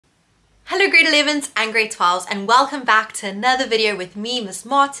Hello grade 11s and grade 12s, and welcome back to another video with me, Miss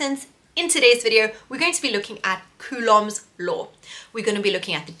Martins. In today's video, we're going to be looking at Coulomb's law. We're going to be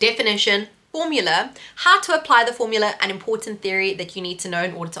looking at the definition, formula, how to apply the formula, and important theory that you need to know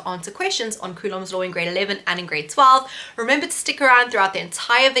in order to answer questions on Coulomb's law in grade 11 and in grade 12. Remember to stick around throughout the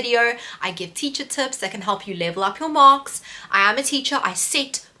entire video. I give teacher tips that can help you level up your marks. I am a teacher. I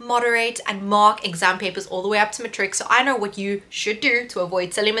set, moderate, and mark exam papers all the way up to matric, so I know what you should do to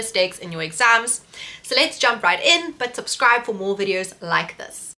avoid silly mistakes in your exams. So let's jump right in, but subscribe for more videos like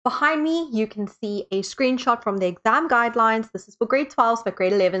this. Behind me, you can see a screenshot from the exam guidelines. This is for grade 12s, but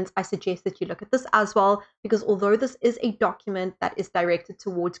grade 11s, I suggest that you look at this as well, because although this is a document that is directed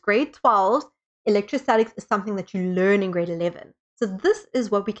towards grade 12s, electrostatics is something that you learn in grade 11. So this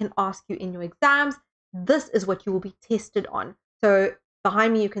is what we can ask you in your exams. This is what you will be tested on. So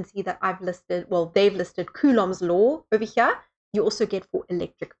behind me, you can see that I've listed, well, they've listed Coulomb's law over here. You also get for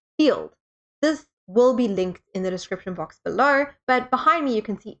electric field. This will be linked in the description box below, but behind me, you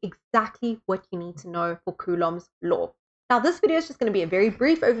can see exactly what you need to know for Coulomb's law. Now, this video is just going to be a very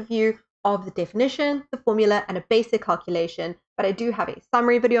brief overview of the definition, the formula, and a basic calculation, but I do have a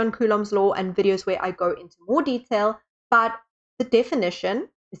summary video on Coulomb's law and videos where I go into more detail, but the definition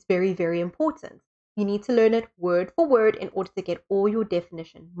is very, very important. You need to learn it word for word in order to get all your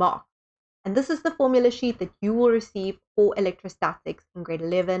definition marks. And this is the formula sheet that you will receive for electrostatics in grade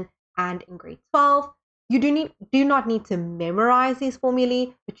 11 and in grade 12. You do not need to memorize these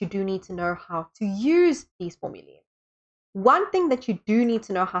formulae, but you do need to know how to use these formulae. One thing that you do need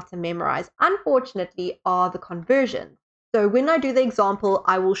to know how to memorize, unfortunately, are the conversions. So when I do the example,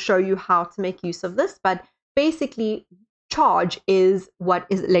 I will show you how to make use of this, but basically, charge is what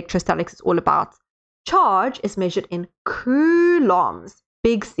electrostatics is all about. Charge is measured in coulombs,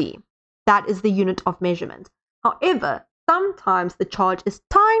 big C. That is the unit of measurement. However, sometimes the charge is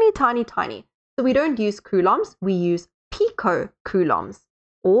tiny, tiny, tiny. So we don't use coulombs, we use picocoulombs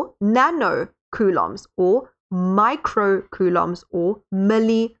or nanocoulombs or microcoulombs or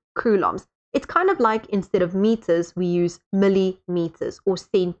millicoulombs. It's kind of like instead of meters, we use millimeters or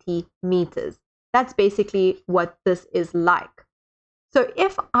centimeters. That's basically what this is like. So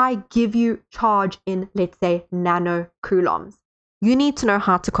if I give you charge in, let's say, nanocoulombs, you need to know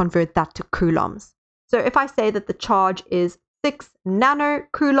how to convert that to coulombs. So if I say that the charge is 6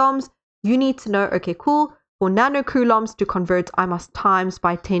 nanocoulombs, you need to know, okay, cool, for nanocoulombs to convert, I must times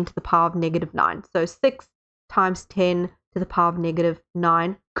by 10 to the power of negative 9. So 6 times 10 to the power of negative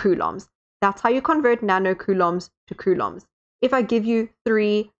 9 coulombs. That's how you convert nanocoulombs to coulombs. If I give you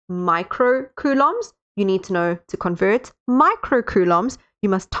 3 microcoulombs, you need to know to convert microcoulombs, you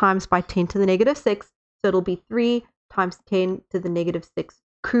must times by 10 to the negative 6. So it'll be 3 times 10 to the negative 6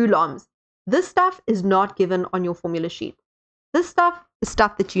 coulombs. This stuff is not given on your formula sheet. This stuff is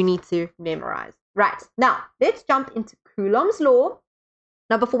stuff that you need to memorize. Right, now let's jump into Coulomb's law.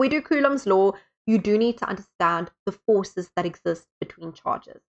 Now, before we do Coulomb's law, you do need to understand the forces that exist between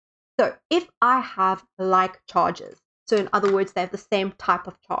charges. So if I have like charges, so in other words, they have the same type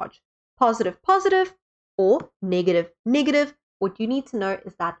of charge, positive, positive, or negative, negative, what you need to know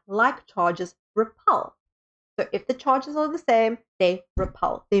is that like charges repel. So if the charges are the same, they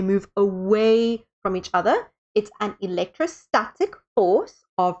repel. They move away from each other. It's an electrostatic force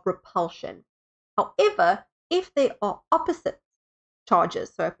of repulsion. However, if they are opposite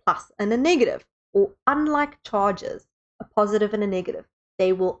charges, so a plus and a negative, or unlike charges, a positive and a negative,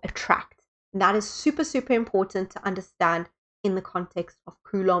 they will attract. And that is super, super important to understand in the context of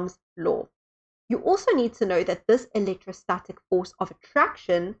Coulomb's law. You also need to know that this electrostatic force of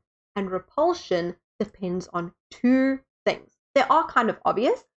attraction and repulsion depends on two things. They are kind of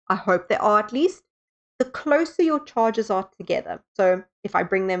obvious. I hope they are at least. The closer your charges are together. So if I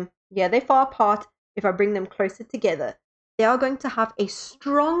bring them, yeah, they're far apart. If I bring them closer together, they are going to have a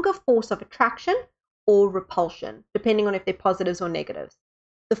stronger force of attraction or repulsion, depending on if they're positives or negatives.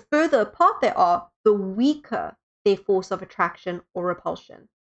 The further apart they are, the weaker their force of attraction or repulsion.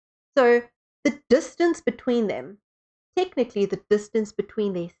 So the distance between them, technically the distance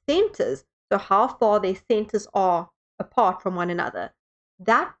between their centers, so how far their centers are apart from one another,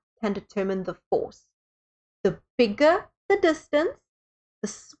 that can determine the force. The bigger the distance, the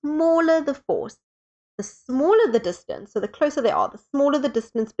smaller the force. The smaller the distance, so the closer they are, the smaller the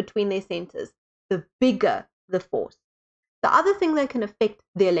distance between their centers, the bigger the force. The other thing that can affect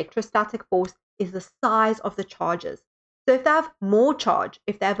the electrostatic force is the size of the charges. So if they have more charge,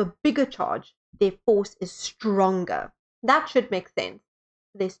 if they have a bigger charge, their force is stronger. That should make sense.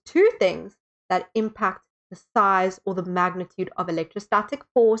 There's two things that impact the size or the magnitude of electrostatic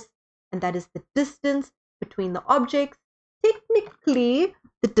force, and that is the distance between the objects. technically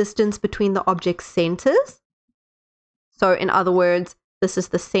the distance between the object's centers. So in other words, this is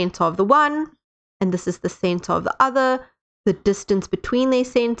the center of the one, and this is the center of the other, the distance between their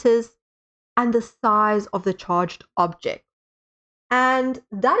centers, and the size of the charged object. And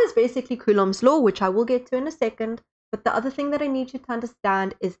that is basically Coulomb's law, which I will get to in a second. But the other thing that I need you to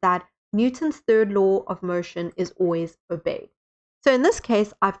understand is that Newton's third law of motion is always obeyed. So in this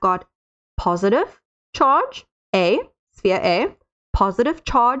case, I've got positive charge A, sphere A, positive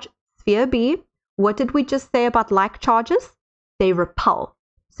charge, sphere B. What did we just say about like charges? They repel.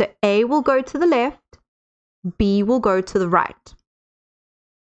 So A will go to the left, B will go to the right.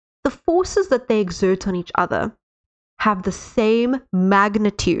 The forces that they exert on each other have the same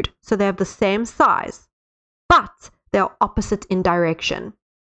magnitude, so they have the same size, but they are opposite in direction.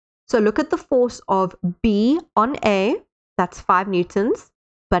 So look at the force of B on A, that's 5 newtons,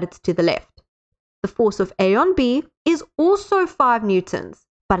 but it's to the left. The force of A on B is also 5 newtons,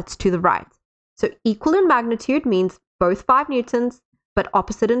 but it's to the right. So equal in magnitude means both 5 newtons, but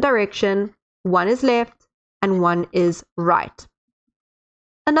opposite in direction. One is left and one is right.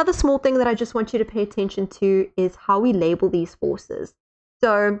 Another small thing that I just want you to pay attention to is how we label these forces.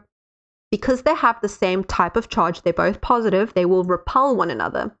 So because they have the same type of charge, they're both positive, they will repel one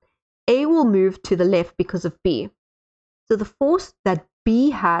another. A will move to the left because of B. So the force that B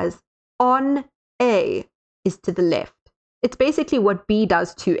has on A is to the left. It's basically what B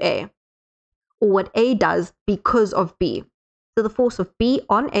does to A, or what A does because of B. So the force of B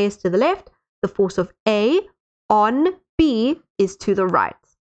on A is to the left, the force of A on B is to the right.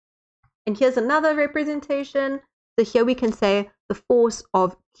 And here's another representation. So here we can say the force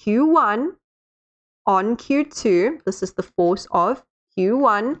of Q1 on Q2, this is the force of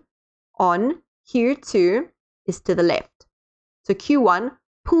Q1 on Q2 is to the left. So Q1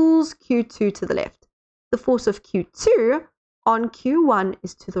 pulls Q2 to the left. The force of Q2 on Q1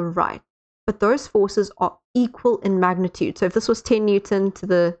 is to the right. But those forces are equal in magnitude. So if this was 10 Newton to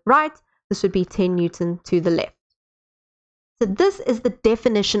the right, this would be 10 Newton to the left. So this is the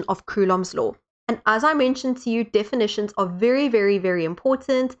definition of Coulomb's law. And as I mentioned to you, definitions are very, very, very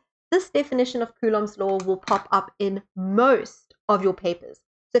important. This definition of Coulomb's law will pop up in most of your papers.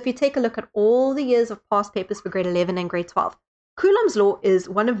 So if you take a look at all the years of past papers for grade 11 and grade 12, Coulomb's law is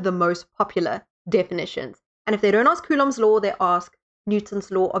one of the most popular definitions. And if they don't ask Coulomb's law, they ask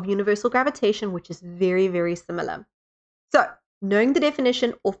Newton's law of universal gravitation, which is very, very similar. So knowing the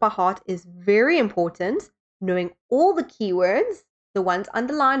definition off by heart is very important. Knowing all the keywords, the ones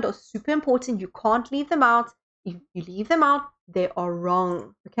underlined, are super important. You can't leave them out. If you leave them out, they are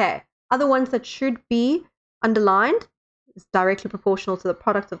wrong. Okay. Other ones that should be underlined is directly proportional to the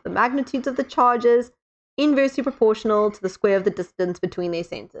product of the magnitudes of the charges, inversely proportional to the square of the distance between their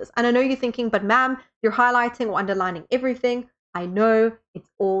centers. And I know you're thinking, but ma'am, you're highlighting or underlining everything. I know, it's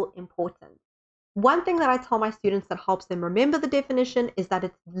all important. One thing that I tell my students that helps them remember the definition is that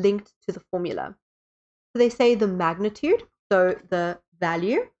it's linked to the formula. So they say the magnitude, so the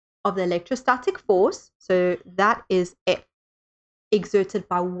value of the electrostatic force, so that is F, exerted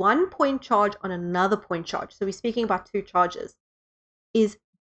by one point charge on another point charge, so we're speaking about two charges, is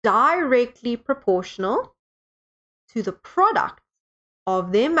directly proportional to the product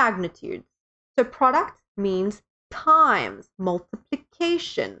of their magnitudes. So product means times,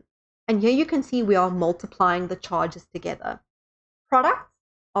 multiplication. And here you can see we are multiplying the charges together. Product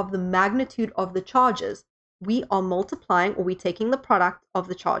of the magnitude of the charges, we are multiplying, or we're taking the product of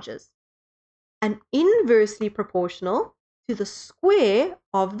the charges. And inversely proportional to the square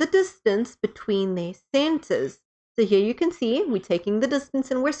of the distance between their centers. So here you can see we're taking the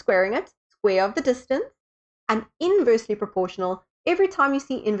distance and we're squaring it, square of the distance, and inversely proportional. Every time you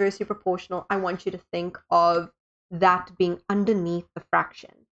see inversely proportional, I want you to think of that being underneath the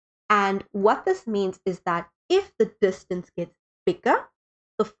fraction. And what this means is that if the distance gets bigger,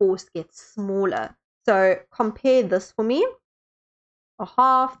 the force gets smaller. So compare this for me, a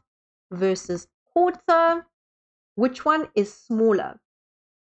half versus quarter. Which one is smaller?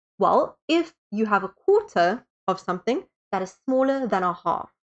 Well, if you have a quarter of something, that is smaller than a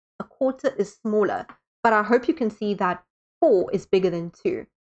half. A quarter is smaller, but I hope you can see that 4 is bigger than 2.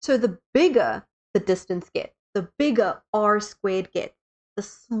 So the bigger the distance gets, the bigger r squared gets, the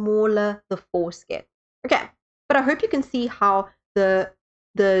smaller the force gets. Okay, but I hope you can see how the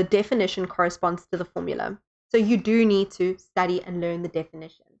definition corresponds to the formula. So you do need to study and learn the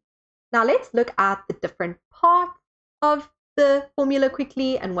definition. Now let's look at the different parts of the formula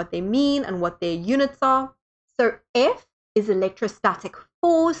quickly and what they mean and what their units are. So F is electrostatic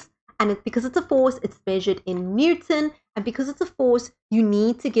force, and because it's a force, it's measured in Newton, and because it's a force, you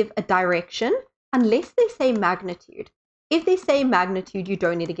need to give a direction unless they say magnitude. If they say magnitude, you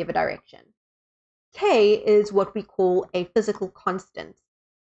don't need to give a direction. K is what we call a physical constant.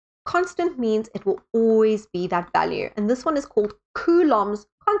 Constant means it will always be that value. And this one is called Coulomb's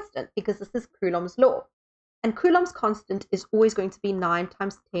constant because this is Coulomb's law. And Coulomb's constant is always going to be 9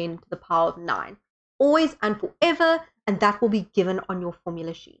 times 10 to the power of 9. Always and forever, and that will be given on your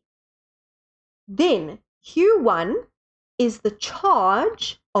formula sheet. Then Q1 is the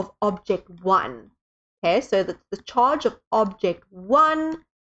charge of object 1. Okay, so that's the charge of object 1,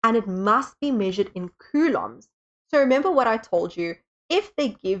 and it must be measured in coulombs. So remember what I told you. If they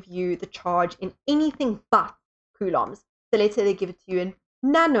give you the charge in anything but coulombs, so let's say they give it to you in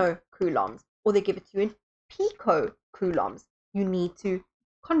nano coulombs, or they give it to you in pico coulombs, you need to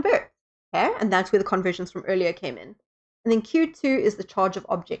convert. Okay, and that's where the conversions from earlier came in. And then Q2 is the charge of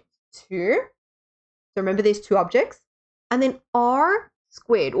object 2. So remember there's 2 objects. And then R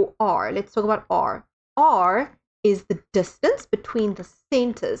squared, or R, let's talk about R. R is the distance between the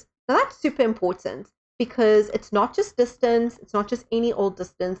centers. Now that's super important because it's not just distance, it's not just any old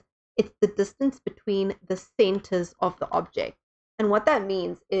distance, it's the distance between the centers of the object. And what that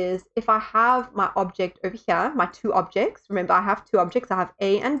means is if I have my object over here, my 2 objects, remember I have 2 objects, I have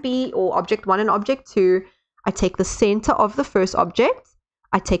A and B, or object 1 and object 2, I take the center of the first object,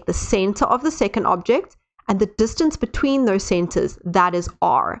 I take the center of the second object, and the distance between those centers, that is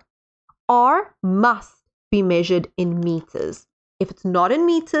R. R must be measured in meters. If it's not in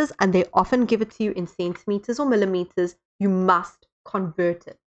meters, and they often give it to you in centimeters or millimeters, you must convert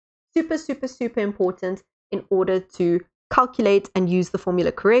it. Super, super, super important in order to calculate and use the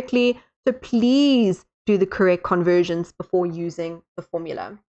formula correctly. So please do the correct conversions before using the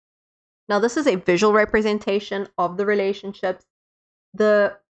formula. Now, this is a visual representation of the relationships.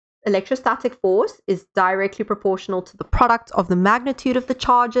 The electrostatic force is directly proportional to the product of the magnitude of the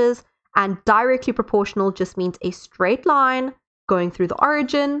charges, and directly proportional just means a straight line going through the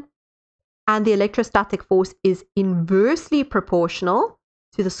origin, and the electrostatic force is inversely proportional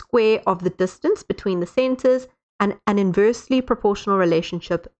to the square of the distance between the centers, and an inversely proportional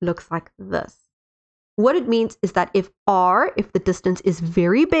relationship looks like this. What it means is that if the distance is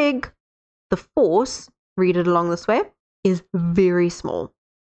very big, the force, read it along this way, is very small.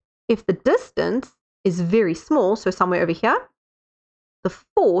 If the distance is very small, so somewhere over here, the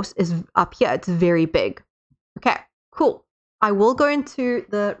force is up here, it's very big. Okay, cool. I will go into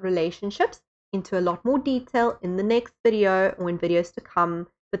the relationships into a lot more detail in the next video or in videos to come,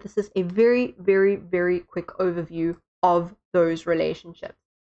 but this is a very, very, very quick overview of those relationships.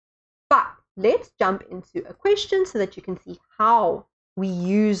 But let's jump into a question so that you can see how we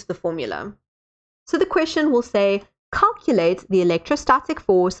use the formula. So the question will say, calculate the electrostatic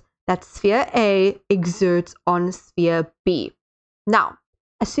force that sphere A exerts on sphere B. Now,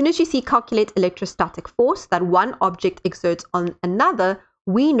 as soon as you see calculate electrostatic force that one object exerts on another,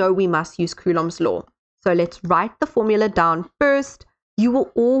 we know we must use Coulomb's law. So let's write the formula down first. You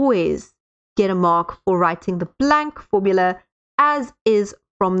will always get a mark for writing the blank formula as is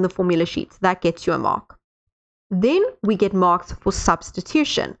from the formula sheet. That gets you a mark. Then we get marks for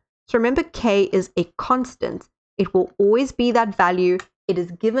substitution. So remember, K is a constant. It will always be that value. It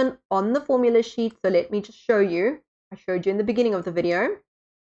is given on the formula sheet. So let me just show you. I showed you in the beginning of the video.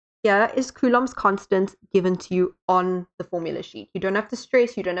 Here is Coulomb's constant given to you on the formula sheet. You don't have to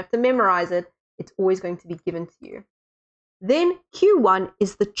stress, you don't have to memorize it. It's always going to be given to you. Then Q1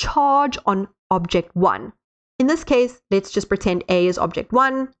 is the charge on object 1. In this case, let's just pretend A is object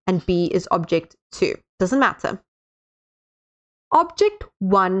 1 and B is object 2. Doesn't matter. Object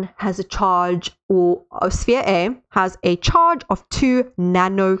 1 has a charge, or sphere A has a charge of 2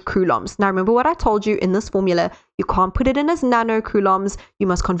 nanocoulombs. Now remember what I told you in this formula, you can't put it in as nanocoulombs, you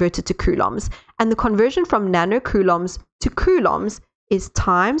must convert it to coulombs. And the conversion from nanocoulombs to coulombs is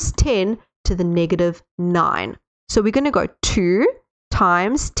times 10 to the negative 9. So we're going to go 2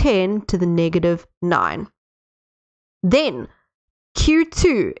 times 10 to the negative 9. Then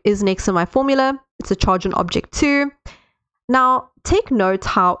Q2 is next in my formula. It's a charge on object 2. Now, take note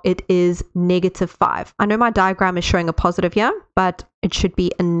how it is negative 5. I know my diagram is showing a positive here, but it should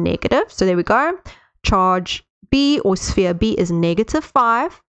be a negative. So there we go. Charge B, or sphere B, is negative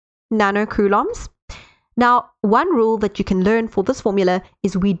 5 nanocoulombs. Now, one rule that you can learn for this formula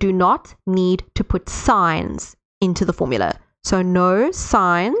is we do not need to put signs into the formula. So no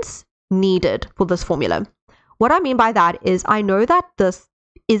signs needed for this formula. What I mean by that is I know that this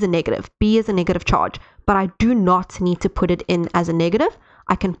is a negative. B is a negative charge, but I do not need to put it in as a negative.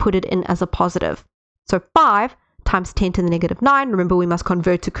 I can put it in as a positive. So 5 times 10 to the negative 9. Remember, we must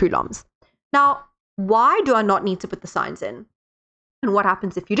convert to coulombs. Now, why do I not need to put the signs in? And what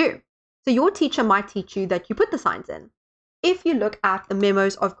happens if you do? So your teacher might teach you that you put the signs in. if you look at the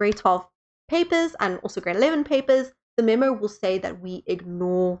memos of grade 12 papers and also grade 11 papers, the memo will say that we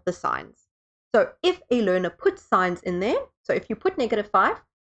ignore the signs. So if a learner puts signs in there, so if you put -5,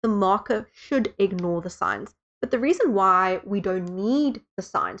 the marker should ignore the signs. But the reason why we don't need the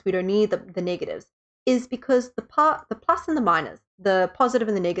signs, we don't need the negatives, is because the plus and the minus, the positive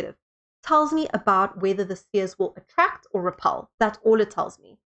and the negative, tells me about whether the spheres will attract or repel. That's all it tells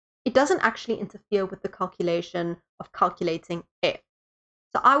me. It doesn't actually interfere with the calculation of calculating F.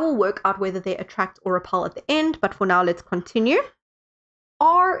 So I will work out whether they attract or repel at the end, but for now, let's continue.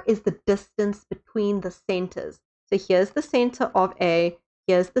 R is the distance between the centers. So here's the center of A,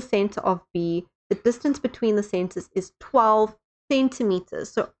 here's the center of B. The distance between the centers is 12 centimeters.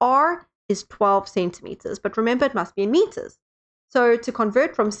 So R is 12 centimeters, but remember it must be in meters. So to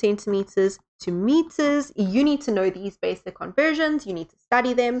convert from centimeters to meters, you need to know these basic conversions, you need to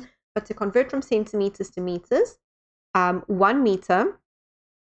study them, but to convert from centimeters to meters, 1 meter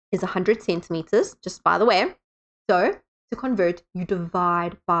is 100 centimeters, just by the way. So to convert, you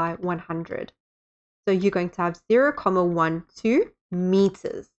divide by 100. So you're going to have 0,12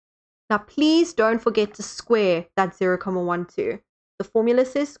 meters. Now, please don't forget to square that 0,12. The formula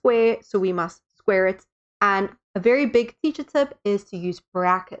says square, so we must square it. And a very big teacher tip is to use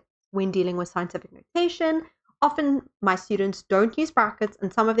brackets when dealing with scientific notation. Often my students don't use brackets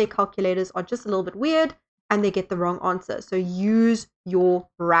and some of their calculators are just a little bit weird and they get the wrong answer. So use your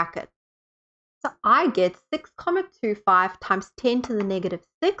bracket. So I get 6,25 times 10 to the negative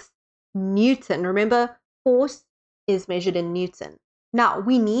 6 Newton. Remember, force is measured in Newton. Now,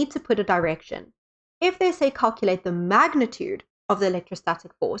 we need to put a direction. If they say calculate the magnitude of the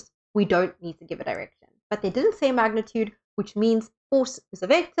electrostatic force, we don't need to give a direction. But they didn't say magnitude, which means force is a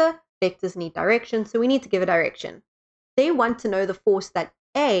vector, vectors need direction, so we need to give a direction. They want to know the force that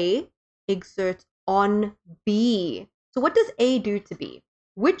A exerts on B. So what does A do to B?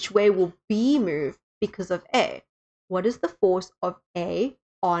 Which way will B move because of A? What is the force of A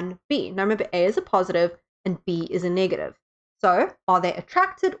on B? Now remember, A is a positive and B is a negative. So are they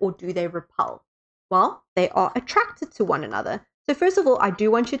attracted or do they repel? Well, they are attracted to one another. So first of all, I do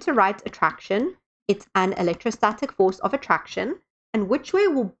want you to write attraction. It's an electrostatic force of attraction. And which way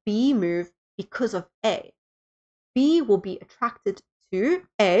will B move because of A? B will be attracted to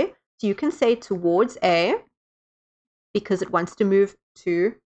A. So you can say towards A because it wants to move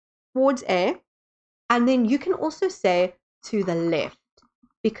towards A. And then you can also say to the left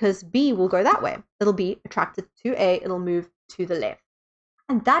because B will go that way. It'll be attracted to A. It'll move to the left.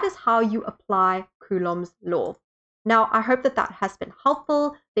 And that is how you apply Coulomb's law. Now, I hope that that has been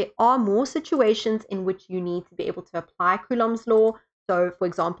helpful. There are more situations in which you need to be able to apply Coulomb's law. So, for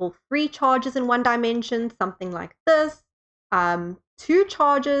example, 3 charges in one dimension, something like this, 2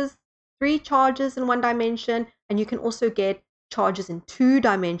 charges, 3 charges in one dimension, and you can also get charges in 2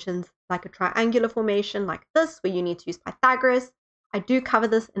 dimensions, like a triangular formation like this, where you need to use Pythagoras. I do cover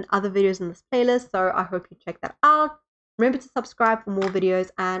this in other videos in this playlist, so I hope you check that out. Remember to subscribe for more videos,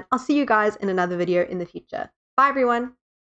 and I'll see you guys in another video in the future. Bye, everyone.